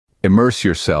Immerse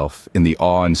yourself in the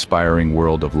awe-inspiring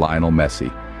world of Lionel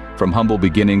Messi. From humble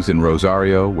beginnings in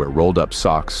Rosario, where rolled-up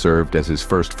socks served as his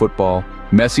first football,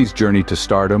 Messi's journey to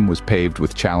stardom was paved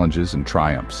with challenges and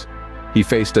triumphs. He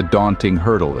faced a daunting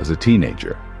hurdle as a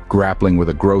teenager, grappling with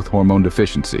a growth hormone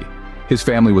deficiency. His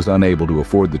family was unable to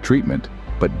afford the treatment,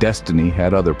 but destiny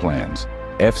had other plans.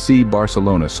 FC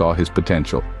Barcelona saw his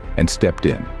potential and stepped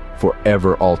in,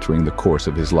 forever altering the course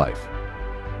of his life.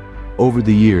 Over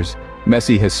the years,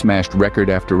 Messi has smashed record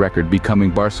after record,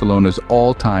 becoming Barcelona's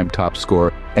all-time top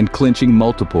scorer and clinching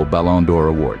multiple Ballon d'Or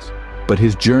awards. But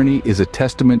his journey is a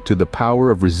testament to the power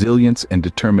of resilience and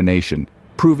determination,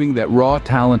 proving that raw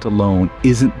talent alone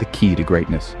isn't the key to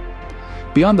greatness.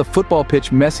 Beyond the football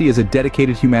pitch, Messi is a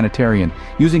dedicated humanitarian,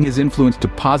 using his influence to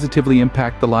positively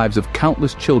impact the lives of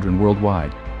countless children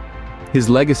worldwide. His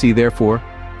legacy, therefore,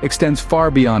 extends far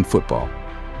beyond football.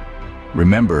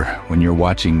 Remember, when you're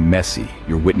watching Messi,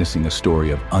 you're witnessing a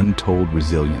story of untold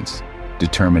resilience,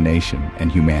 determination, and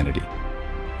humanity.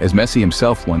 As Messi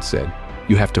himself once said,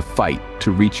 you have to fight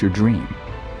to reach your dream.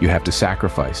 You have to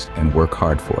sacrifice and work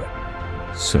hard for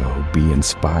it. So be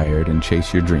inspired and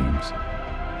chase your dreams.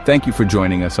 Thank you for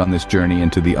joining us on this journey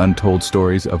into the untold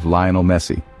stories of Lionel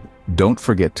Messi. Don't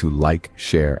forget to like,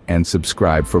 share, and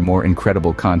subscribe for more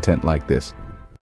incredible content like this.